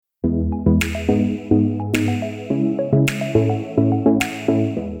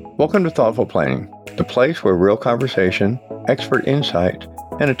Welcome to Thoughtful Planning, the place where real conversation, expert insight,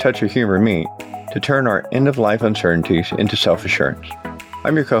 and a touch of humor meet to turn our end-of-life uncertainties into self-assurance.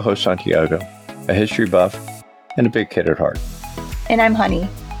 I'm your co-host, Santiago, a history buff and a big kid at heart. And I'm Honey,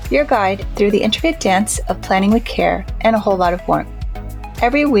 your guide through the intricate dance of planning with care and a whole lot of warmth.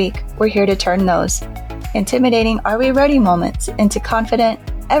 Every week, we're here to turn those intimidating "are we ready" moments into confident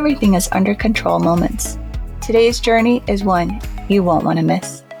 "everything is under control" moments. Today's journey is one you won't want to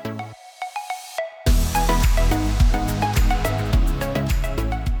miss.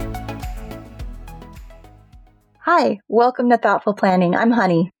 Hi, welcome to Thoughtful Planning. I'm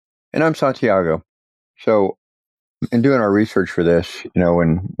Honey. And I'm Santiago. So, in doing our research for this,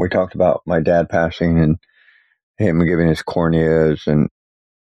 when we talked about my dad passing and him giving his corneas and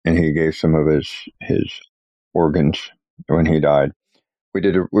he gave some of his organs when he died, we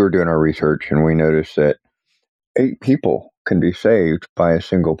were doing our research and we noticed that 8 people can be saved by a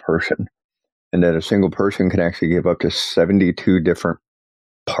single person, and that a single person can actually give up to 72 different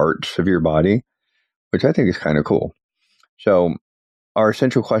parts of your body, which I think is kind of cool. So our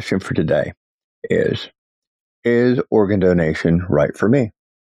essential question for today is organ donation right for me?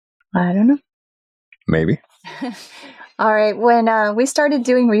 I don't know. Maybe. All right. When we started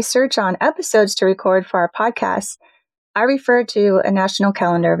doing research on episodes to record for our podcast, I referred to a national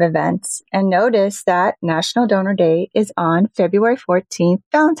calendar of events and noticed that National Donor Day is on February 14th,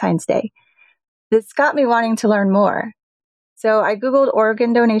 Valentine's Day. This got me wanting to learn more. So I Googled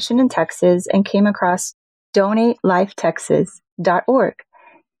organ donation in Texas and came across donatelifetexas.org.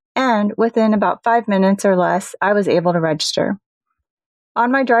 And within about 5 minutes or less, I was able to register.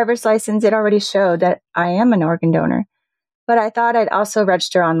 On my driver's license, it already showed that I am an organ donor, but I thought I'd also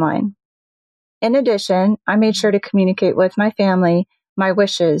register online. In addition, I made sure to communicate with my family my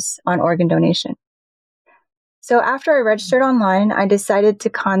wishes on organ donation. So after I registered online, I decided to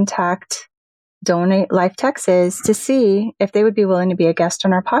contact Donate Life Texas to see if they would be willing to be a guest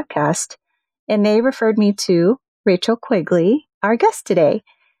on our podcast. And they referred me to Rachel Quigley, our guest today.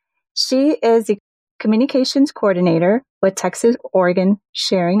 She is the communications coordinator with Texas Organ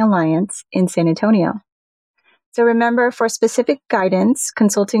Sharing Alliance in San Antonio. So remember, for specific guidance,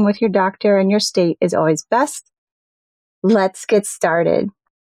 consulting with your doctor and your state is always best. Let's get started.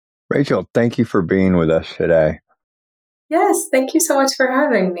 Rachel, thank you for being with us today. Yes, thank you so much for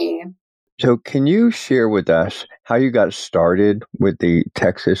having me. So can you share with us how you got started with the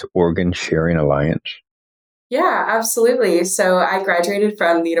Texas Organ Sharing Alliance? Yeah, absolutely. So I graduated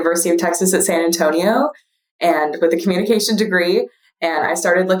from the University of Texas at San Antonio and with a communication degree, and I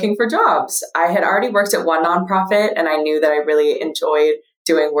started looking for jobs. I had already worked at one nonprofit, and I knew that I really enjoyed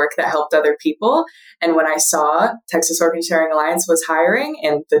doing work that helped other people. And when I saw Texas Organ Sharing Alliance was hiring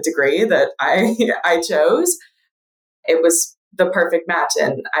in the degree that I chose, it was the perfect match.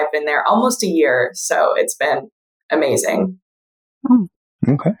 And I've been there almost a year, so it's been amazing.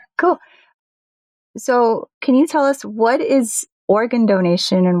 Okay. Cool. So can you tell us, what is organ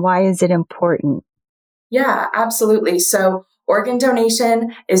donation and why is it important? Yeah, absolutely. So organ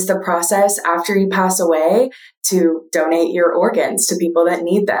donation is the process after you pass away to donate your organs to people that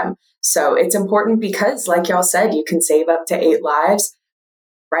need them. So it's important because, like y'all said, you can save up to 8 lives.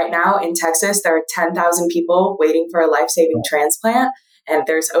 Right now in Texas, there are 10,000 people waiting for a life-saving transplant, and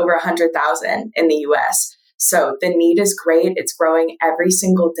there's over 100,000 in the US. So the need is great. It's growing every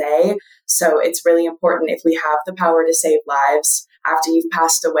single day. So it's really important, if we have the power to save lives after you've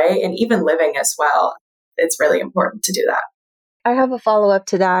passed away and even living as well. It's really important to do that. I have a follow-up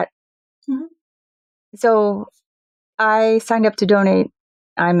to that. Mm-hmm. So I signed up to donate.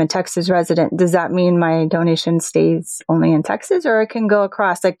 I'm a Texas resident. Does that mean my donation stays only in Texas, or it can go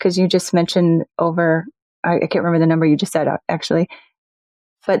across? Like, because you just mentioned I can't remember the number you just said, actually,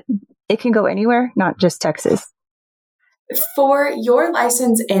 but it can go anywhere, not just Texas. For your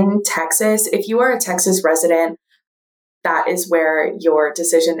license in Texas, if you are a Texas resident, that is where your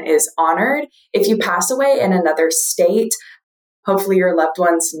decision is honored. If you pass away in another state, hopefully your loved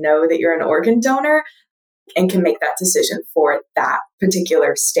ones know that you're an organ donor and can make that decision for that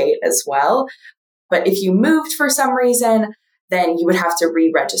particular state as well. But if you moved for some reason, then you would have to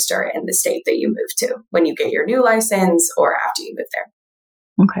re-register in the state that you moved to when you get your new license or after you move there.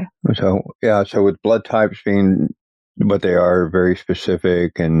 Okay. So with blood types being what they are, very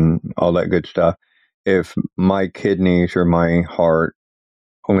specific and all that good stuff, if my kidneys or my heart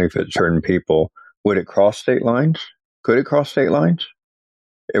only fit certain people, would it cross state lines? Could it cross state lines?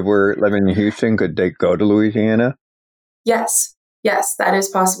 If we're living in Houston, could they go to Louisiana? Yes, that is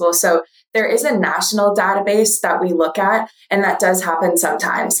possible. So there is a national database that we look at, and that does happen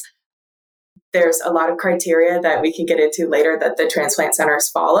sometimes. there's a lot of criteria that we can get into later that the transplant centers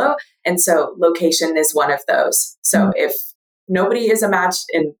follow. And so location is one of those. So if nobody is a match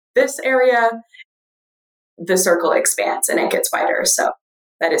in this area, the circle expands and it gets wider. So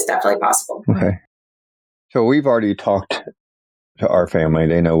that is definitely possible. Okay. So we've already talked to our family.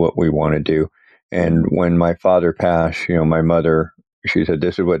 They know what we want to do. And when my father passed, my mother, she said,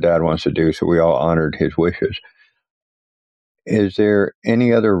 this is what Dad wants to do. So we all honored his wishes. Is there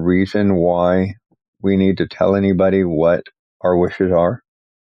any other reason why we need to tell anybody what our wishes are?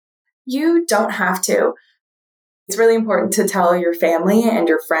 You don't have to. It's really important to tell your family and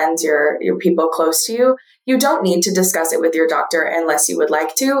your friends, your people close to you. You don't need to discuss it with your doctor unless you would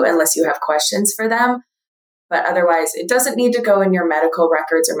like to, unless you have questions for them. But otherwise, it doesn't need to go in your medical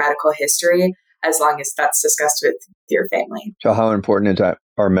records or medical history as long as that's discussed with your family. So how important is that,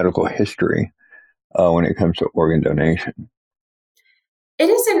 our medical history, when it comes to organ donation? It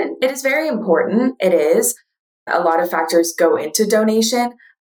is very important. It is. A lot of factors go into donation.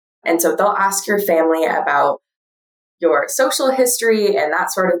 And so they'll ask your family about your social history and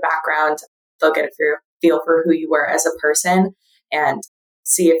that sort of background. They'll get a feel for who you were as a person and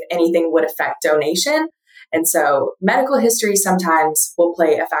see if anything would affect donation. And so medical history sometimes will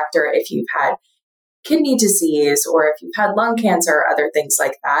play a factor if you've had kidney disease or if you've had lung cancer or other things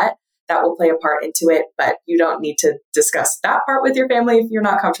like that. That will play a part into it, but you don't need to discuss that part with your family if you're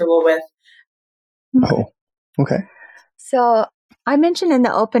not comfortable with. Oh, okay. So I mentioned in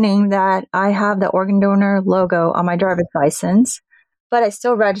the opening that I have the organ donor logo on my driver's license, but I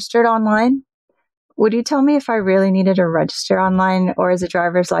still registered online. Would you tell me if I really needed to register online, or is a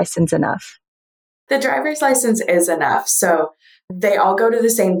driver's license enough? The driver's license is enough. So they all go to the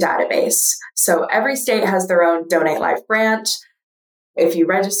same database. So every state has their own Donate Life branch. If you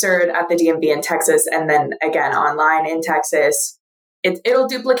registered at the DMV in Texas and then again online in Texas, it'll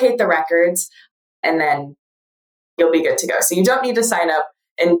duplicate the records and then you'll be good to go. So you don't need to sign up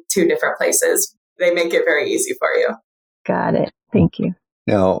in 2 different places. They make it very easy for you. Got it. Thank you.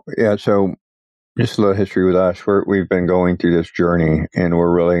 Now, so just a little history with us. We've been going through this journey and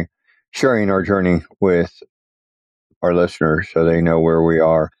we're really sharing our journey with our listeners so they know where we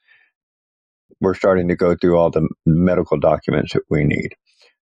are. We're starting to go through all the medical documents that we need.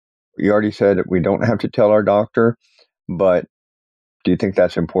 You already said that we don't have to tell our doctor, but do you think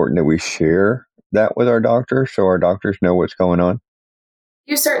that's important that we share that with our doctor so our doctors know what's going on?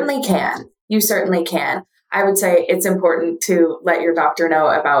 You certainly can. You certainly can. I would say it's important to let your doctor know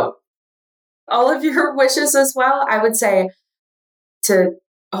about all of your wishes as well. I would say to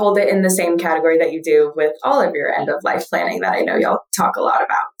hold it in the same category that you do with all of your end of life planning that I know y'all talk a lot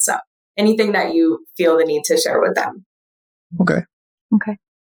about. So anything that you feel the need to share with them. Okay.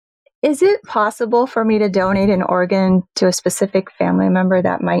 Is it possible for me to donate an organ to a specific family member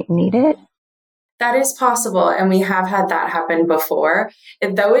that might need it? That is possible. And we have had that happen before.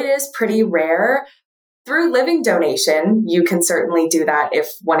 And though it is pretty rare, through living donation, you can certainly do that if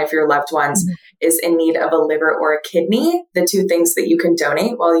one of your loved ones is in need of a liver or a kidney, the 2 things that you can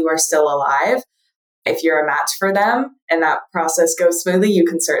donate while you are still alive. If you're a match for them and that process goes smoothly, you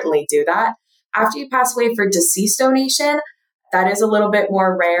can certainly do that. After you pass away for deceased donation, that is a little bit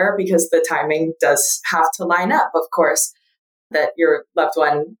more rare because the timing does have to line up, of course, that your loved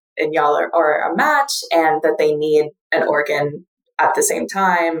one and y'all are a match and that they need an organ at the same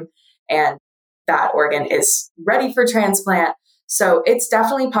time and that organ is ready for transplant. So it's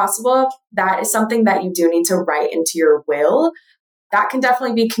definitely possible. That is something that you do need to write into your will. That can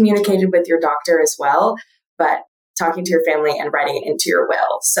definitely be communicated with your doctor as well, but talking to your family and writing it into your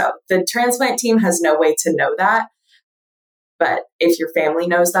will. So the transplant team has no way to know that. But if your family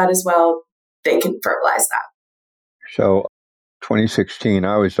knows that as well, they can verbalize that. So 2016,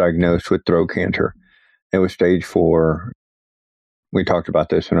 I was diagnosed with throat cancer. It was stage 4. We talked about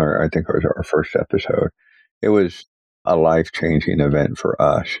this in I think it was our first episode. It was a life-changing event for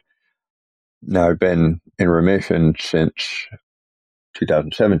us. Now, I've been in remission since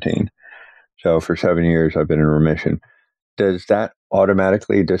 2017. So for 7 years, I've been in remission. Does that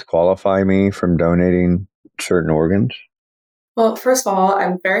automatically disqualify me from donating certain organs? Well, first of all,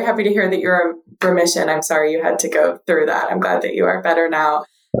 I'm very happy to hear that you're in remission. I'm sorry you had to go through that. I'm glad that you are better now.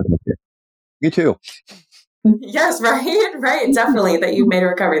 Me too. Yes, right. Definitely that you've made a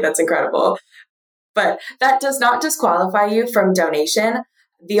recovery. That's incredible. But that does not disqualify you from donation.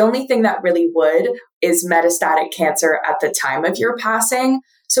 The only thing that really would is metastatic cancer at the time of your passing.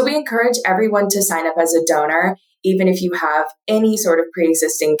 So we encourage everyone to sign up as a donor, even if you have any sort of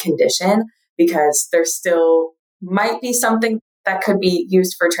pre-existing condition, because there still might be something that could be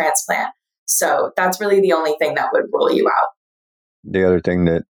used for transplant. So that's really the only thing that would rule you out. The other thing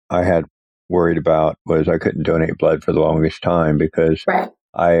that I had worried about was I couldn't donate blood for the longest time because Right.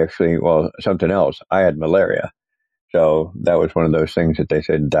 something else. I had malaria. So that was one of those things that they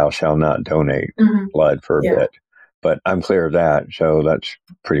said, thou shalt not donate blood for a bit. But I'm clear of that. So that's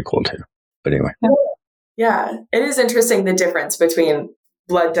pretty cool too. But anyway. Yeah, it is interesting the difference between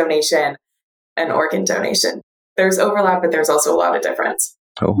blood donation and organ donation. There's overlap, but there's also a lot of difference.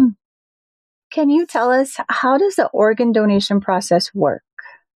 Oh. Can you tell us, how does the organ donation process work?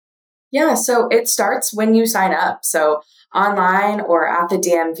 Yeah, so it starts when you sign up. So online or at the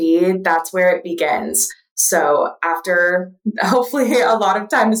DMV, that's where it begins. So after hopefully a lot of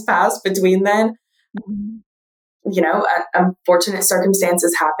time has passed between then, unfortunate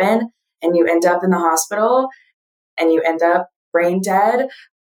circumstances happen and you end up in the hospital and you end up brain dead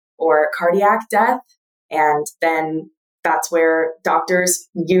or cardiac death. And then that's where doctors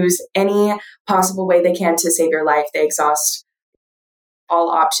use any possible way they can to save your life. They exhaust all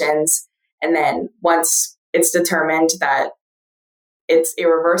options. And then once it's determined that it's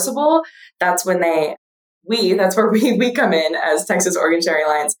irreversible, that's when that's where we come in as Texas Organ Sharing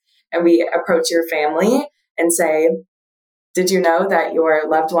Alliance, and we approach your family and say, did you know that your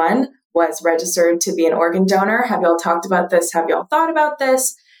loved one was registered to be an organ donor? Have y'all talked about this? Have y'all thought about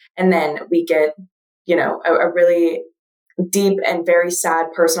this? And then we get, a really deep and very sad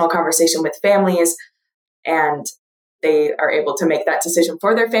personal conversation with families, and they are able to make that decision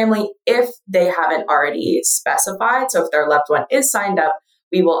for their family if they haven't already specified. So if their loved one is signed up,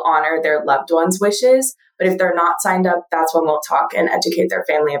 we will honor their loved one's wishes. But if they're not signed up, that's when we'll talk and educate their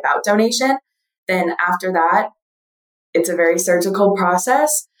family about donation. Then after that, it's a very surgical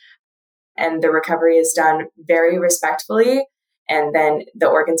process, and the recovery is done very respectfully. And then the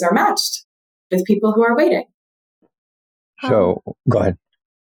organs are matched with people who are waiting. So go ahead.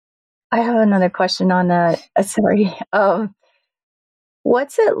 I have another question on that. Sorry.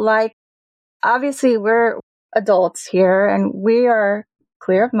 What's it like? Obviously, we're adults here and we are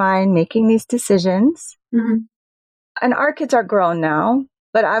clear of mind making these decisions. And our kids are grown now,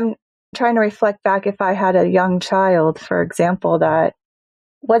 but I'm trying to reflect back if I had a young child, for example, that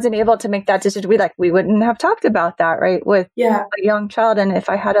wasn't able to make that decision. We wouldn't have talked about that, right? With a young child. And if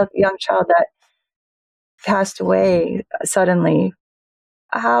I had a young child that passed away suddenly,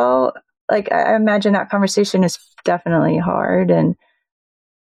 I imagine that conversation is definitely hard. And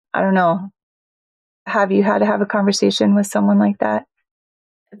I don't know, have you had to have a conversation with someone like that?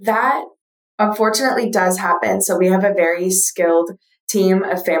 That unfortunately does happen. So we have a very skilled team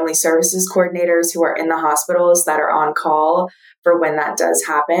of family services coordinators who are in the hospitals that are on call for when that does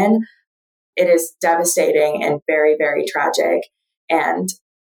happen. It is devastating and very, very tragic. And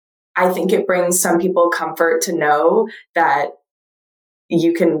I think it brings some people comfort to know that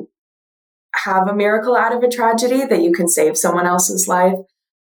you can have a miracle out of a tragedy, that you can save someone else's life,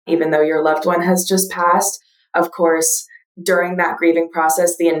 even though your loved one has just passed. Of course, during that grieving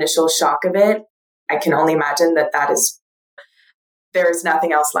process, the initial shock of it, I can only imagine there's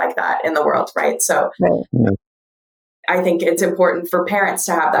nothing else like that in the world, right? So I think it's important for parents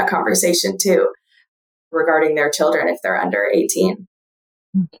to have that conversation too, regarding their children if they're under 18.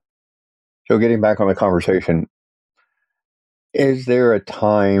 So getting back on the conversation, is there a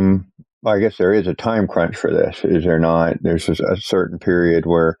time, I guess there is a time crunch for this, is there not? There's a certain period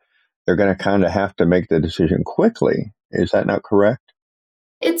where they're going to kind of have to make the decision quickly. Is that not correct?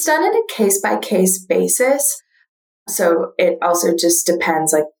 It's done on a case-by-case basis. So it also just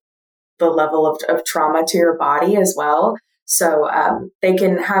depends, the level of trauma to your body as well. So they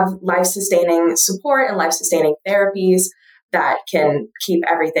can have life-sustaining support and life-sustaining therapies that can keep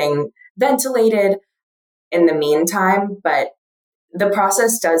everything ventilated in the meantime, but the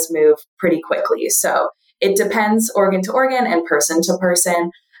process does move pretty quickly. So it depends organ to organ and person to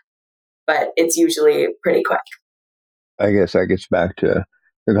person, but it's usually pretty quick. I guess that gets back to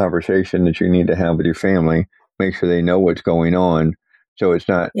the conversation that you need to have with your family. Make sure they know what's going on. So it's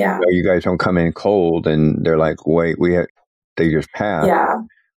not, you guys don't come in cold and they're like, wait, they just passed. Yeah.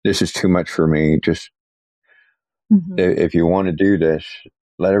 This is too much for me. Just, if you want to do this,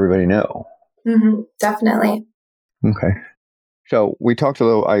 let everybody know. Definitely. Okay. So we talked a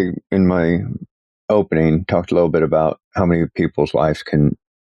little, in my opening, talked a little bit about how many people's lives can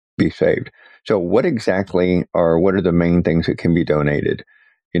be saved. So what are the main things that can be donated,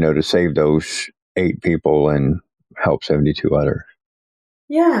 to save those 8 people and help 72 others?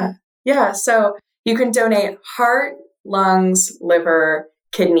 Yeah. So you can donate heart, lungs, liver,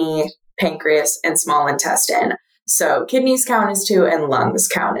 kidney, pancreas, and small intestine. So kidneys count as 2 and lungs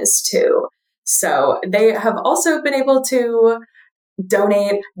count as 2. So they have also been able to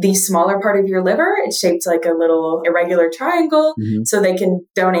donate the smaller part of your liver. It's shaped like a little irregular triangle. Mm-hmm. So they can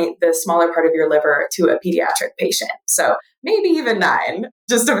donate the smaller part of your liver to a pediatric patient. So maybe even 9,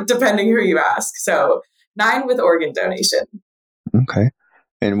 just depending who you ask. So 9 with organ donation. Okay.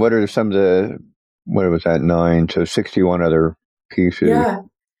 And what are some of the, what was that, 9 to 61 other pieces? Yeah.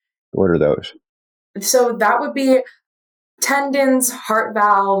 What are those? So that would be tendons, heart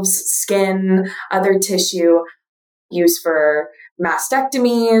valves, skin, other tissue used for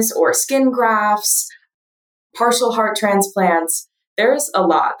mastectomies or skin grafts, partial heart transplants. There's a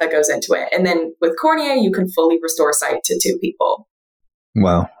lot that goes into it. And then with cornea, you can fully restore sight to 2 people.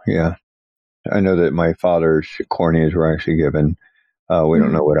 Wow. Yeah. I know that my father's corneas were actually given. We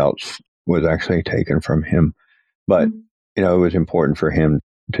don't know what else was actually taken from him, but it was important for him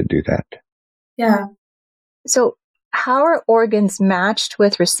to do that. Yeah. So how are organs matched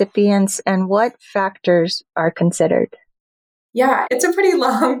with recipients, and what factors are considered? Yeah, it's a pretty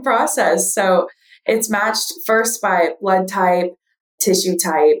long process. So it's matched first by blood type, tissue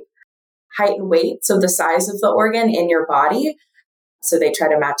type, height and weight. So the size of the organ in your body. So they try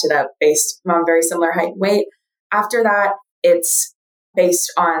to match it up based on very similar height and weight. After that, it's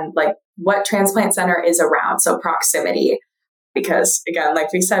based on like what transplant center is around. So proximity, because again,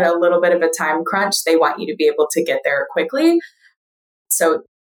 like we said, a little bit of a time crunch. They want you to be able to get there quickly. So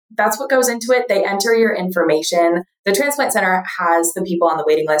that's what goes into it. They enter your information. The transplant center has the people on the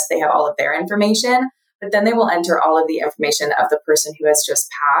waiting list. They have all of their information, but then they will enter all of the information of the person who has just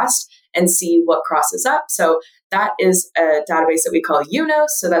passed and see what crosses up. So that is a database that we call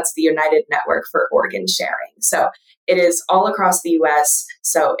UNOS. So that's the United Network for Organ Sharing. So it is all across the US.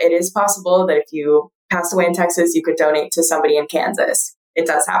 So it is possible that if you passed away in Texas, you could donate to somebody in Kansas. It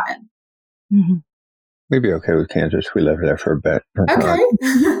does happen. Mm-hmm. We'd be okay with Kansas. We lived there for a bit. Okay.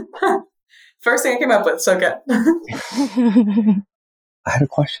 First thing I came up with. So good. I had a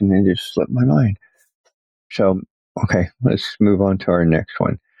question and it just slipped my mind. So, okay, let's move on to our next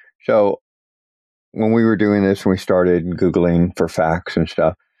one. So when we were doing this, when we started Googling for facts and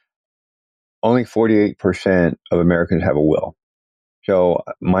stuff, only 48% of Americans have a will. So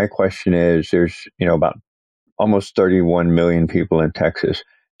my question is, there's, about almost 31 million people in Texas.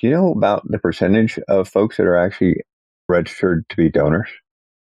 Do you know about the percentage of folks that are actually registered to be donors?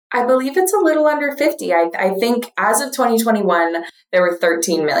 I believe it's a little under 50. I think as of 2021, there were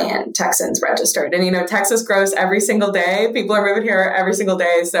 13 million Texans registered. And, Texas grows every single day. People are moving here every single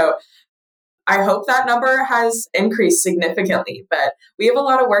day. So I hope that number has increased significantly. But we have a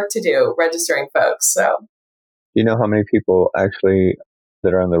lot of work to do registering folks. So, do you know how many people actually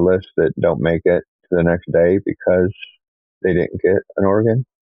that are on the list that don't make it to the next day because they didn't get an organ?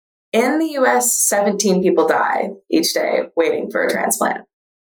 In the U.S., 17 people die each day waiting for a transplant.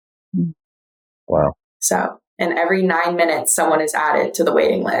 Wow. So, and every 9 minutes, someone is added to the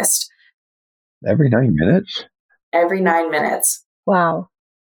waiting list. Every 9 minutes? Every 9 minutes. Wow.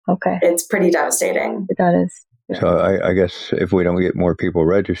 Okay. It's pretty devastating. That is. Yeah. So I guess if we don't get more people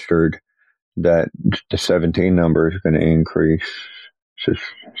registered, that the 17 number is going to increase.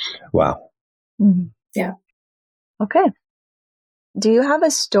 Wow. Mm-hmm. Yeah. Okay. Do you have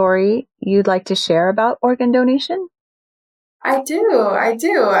a story you'd like to share about organ donation? I do.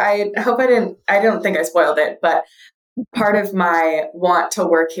 I hope I don't think I spoiled it, but part of my want to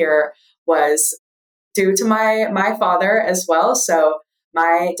work here was due to my father as well. So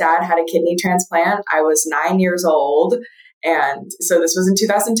my dad had a kidney transplant. I was 9 years old. And so this was in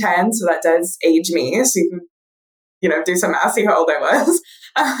 2010. So that does age me. So you can, do some math, see how old I was.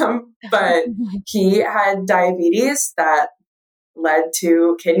 But he had diabetes that led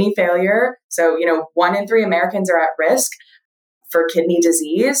to kidney failure. So, 1 in 3 Americans are at risk for kidney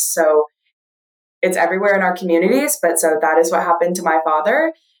disease. So it's everywhere in our communities. But so that is what happened to my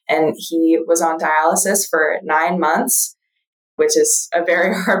father. And he was on dialysis for 9 months, which is a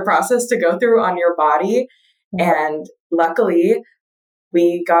very hard process to go through on your body. And luckily,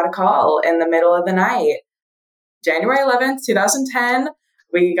 we got a call in the middle of the night. January 11th, 2010,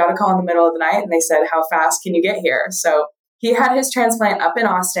 we got a call in the middle of the night and they said, how fast can you get here? So he had his transplant up in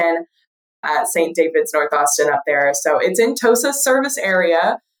Austin at St. David's, North Austin up there. So it's in TOSA's service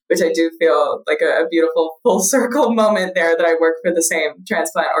area, which I do feel like a beautiful full circle moment there that I work for the same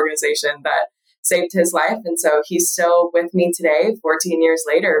transplant organization that saved his life. And so he's still with me today, 14 years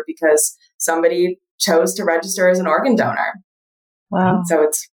later, because somebody chose to register as an organ donor. Wow. So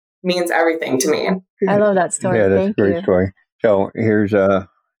it means everything to me. I love that story. Yeah, that's Thank a great you. story. So here's so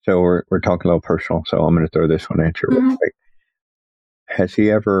we're talking a little personal, so I'm going to throw this one at you real quick. Has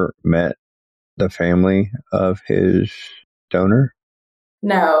he ever met the family of his donor?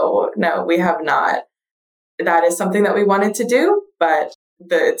 No, we have not. That is something that we wanted to do, but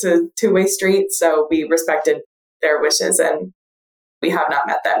it's a two-way street. So we respected their wishes, and we have not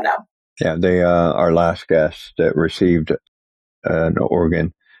met them now. Yeah, they our last guest that received an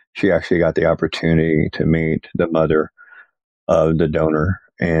organ, she actually got the opportunity to meet the mother of the donor,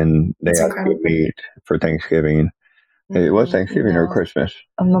 and they actually meet for Thanksgiving. It was Thanksgiving or Christmas?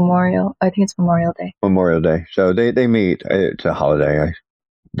 A Memorial. I think it's Memorial Day. Memorial Day. So they meet. It's a holiday.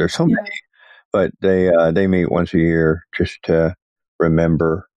 There's so many, but they meet once a year just to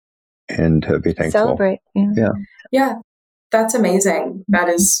remember and to be thankful. Celebrate. Yeah, that's amazing. That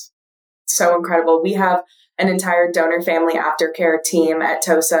is so incredible. We have an entire donor family aftercare team at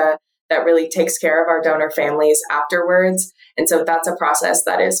TOSA that really takes care of our donor families afterwards. And so that's a process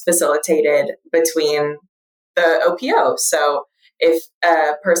that is facilitated between the OPO. So if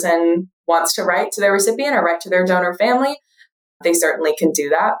a person wants to write to their recipient or write to their donor family, they certainly can do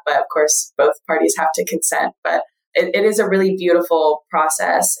that. But of course, both parties have to consent. But it is a really beautiful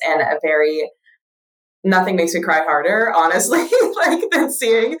process, and nothing makes me cry harder, honestly, than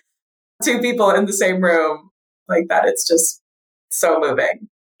seeing two people in the same room like that. It's just so moving.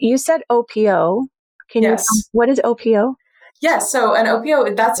 You said OPO. What is OPO? Yes. So an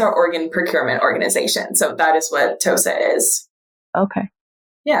OPO, that's our organ procurement organization. So that is what TOSA is. Okay.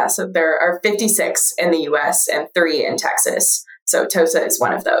 Yeah. So there are 56 in the US and 3 in Texas. So TOSA is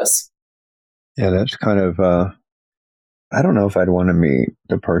one of those. Yeah, that's kind of, I don't know if I'd want to meet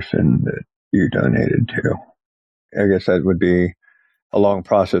the person that you donated to. I guess that would be a long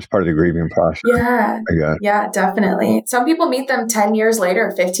process, part of the grieving process. Yeah, definitely. Some people meet them 10 years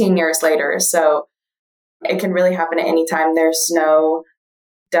later, 15 years later. So it can really happen at any time. There's no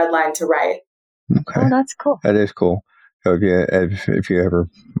deadline to write. Okay. Oh, that's cool. That is cool. So if you ever,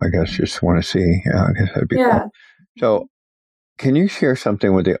 I guess, just want to see, I guess that'd be cool. So can you share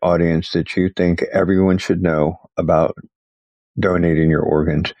something with the audience that you think everyone should know about donating your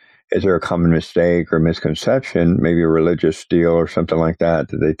organs? Is there a common mistake or misconception, maybe a religious deal or something like that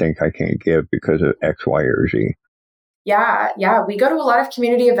they think I can't give because of X, Y, or Z? Yeah. We go to a lot of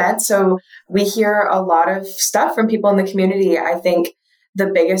community events, so we hear a lot of stuff from people in the community. I think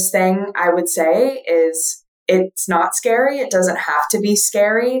the biggest thing I would say is it's not scary. It doesn't have to be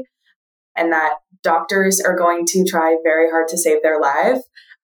scary, and that doctors are going to try very hard to save their life.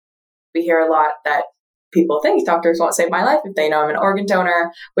 We hear a lot that people think doctors won't save my life if they know I'm an organ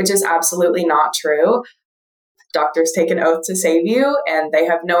donor, which is absolutely not true. Doctors take an oath to save you, and they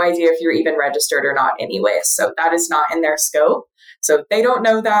have no idea if you're even registered or not anyway. So that is not in their scope. So if they don't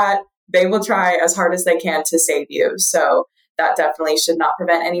know that, they will try as hard as they can to save you. So that definitely should not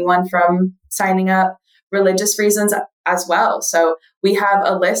prevent anyone from signing up. Religious reasons as well. So we have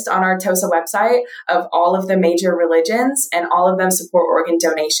a list on our TOSA website of all of the major religions, and all of them support organ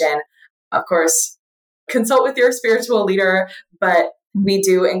donation. Of course, consult with your spiritual leader, but we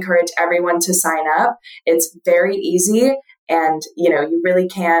do encourage everyone to sign up. It's very easy, and you really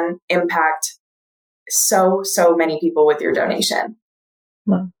can impact so many people with your donation.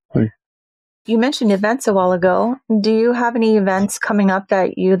 Well, you mentioned events a while ago. Do you have any events coming up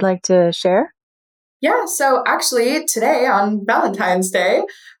that you'd like to share? Yeah, so actually today on Valentine's Day,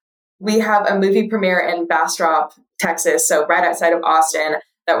 we have a movie premiere in Bastrop, Texas, so right outside of Austin,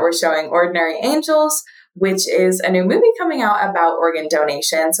 that we're showing Ordinary Angels, which is a new movie coming out about organ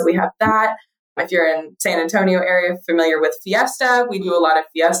donation. So we have that. If you're in San Antonio area, familiar with Fiesta, we do a lot of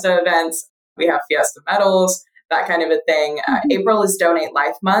Fiesta events. We have Fiesta medals, that kind of a thing. April is Donate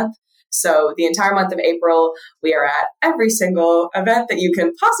Life Month. So the entire month of April, we are at every single event that you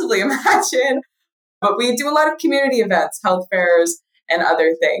can possibly imagine. But we do a lot of community events, health fairs, and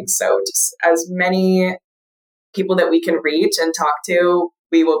other things. So just as many people that we can reach and talk to,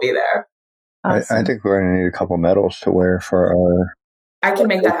 we will be there. Awesome. I think we're going to need a couple medals to wear for our... I can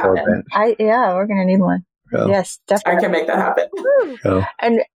make that happen. We're going to need one. Yeah. Yes, definitely. I can make that happen. Yeah.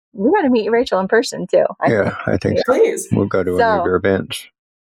 And we got to meet Rachel in person too. I think so. Please. We'll go to one of your events.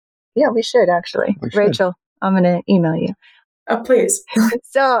 Yeah, we should actually. Rachel, I'm going to email you. Oh, please.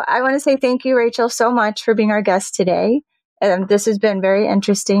 So I want to say thank you, Rachel, so much for being our guest today. This has been very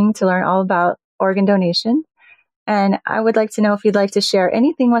interesting to learn all about organ donation. And I would like to know if you'd like to share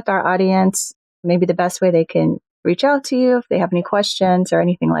anything with our audience, maybe the best way they can reach out to you if they have any questions or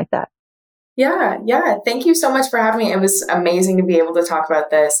anything like that. Yeah. Thank you so much for having me. It was amazing to be able to talk about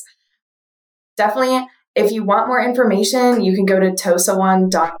this. Definitely, if you want more information, you can go to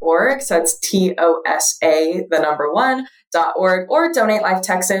tosa1.org. So that's TOSA, the number 1.org, or Donate Life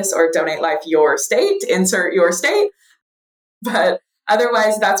Texas, or Donate Life your state, insert your state. But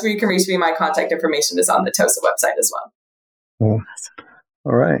otherwise, that's where you can reach me. My contact information is on the TOSA website as well.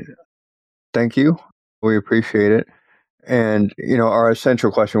 All right. Thank you. We appreciate it. And, our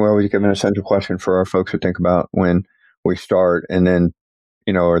essential question, we always give an essential question for our folks to think about when we start. And then,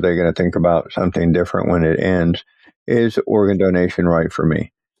 are they going to think about something different when it ends? Is organ donation right for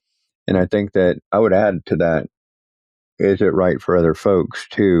me? And I think that I would add to that, is it right for other folks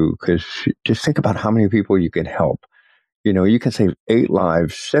too? Because just think about how many people you can help. You can save 8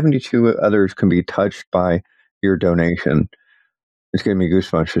 lives, 72 others can be touched by your donation. It's giving me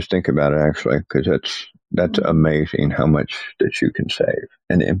goosebumps just think about it, actually, because that's amazing how much that you can save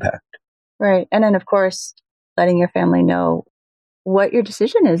and impact. Right. And then, of course, letting your family know what your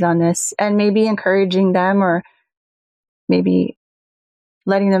decision is on this, and maybe encouraging them, or maybe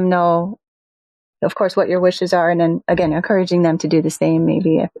letting them know, of course, what your wishes are. And then, again, encouraging them to do the same,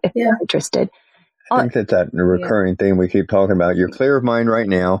 maybe if they're interested. I think that's that recurring thing we keep talking about. You're clear of mind right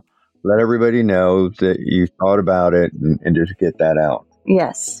now. Let everybody know that you thought about it and just get that out.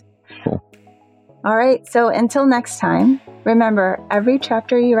 Yes. Cool. All right. So until next time, remember, every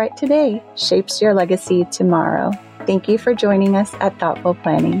chapter you write today shapes your legacy tomorrow. Thank you for joining us at Thoughtful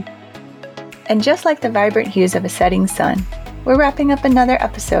Planning. And just like the vibrant hues of a setting sun, we're wrapping up another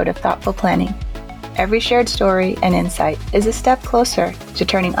episode of Thoughtful Planning. Every shared story and insight is a step closer to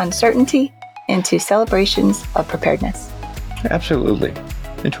turning uncertainty into celebrations of preparedness. Absolutely.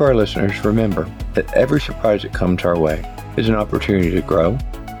 And to our listeners, remember that every surprise that comes our way is an opportunity to grow,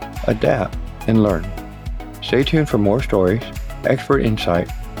 adapt, and learn. Stay tuned for more stories, expert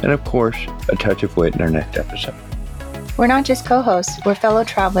insight, and of course, a touch of wit in our next episode. We're not just co-hosts, we're fellow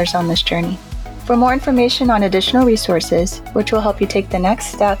travelers on this journey. For more information on additional resources, which will help you take the next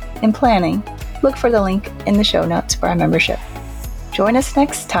step in planning, look for the link in the show notes for our membership. Join us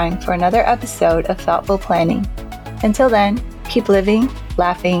next time for another episode of Thoughtful Planning. Until then, keep living,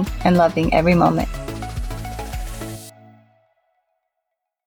 laughing, and loving every moment.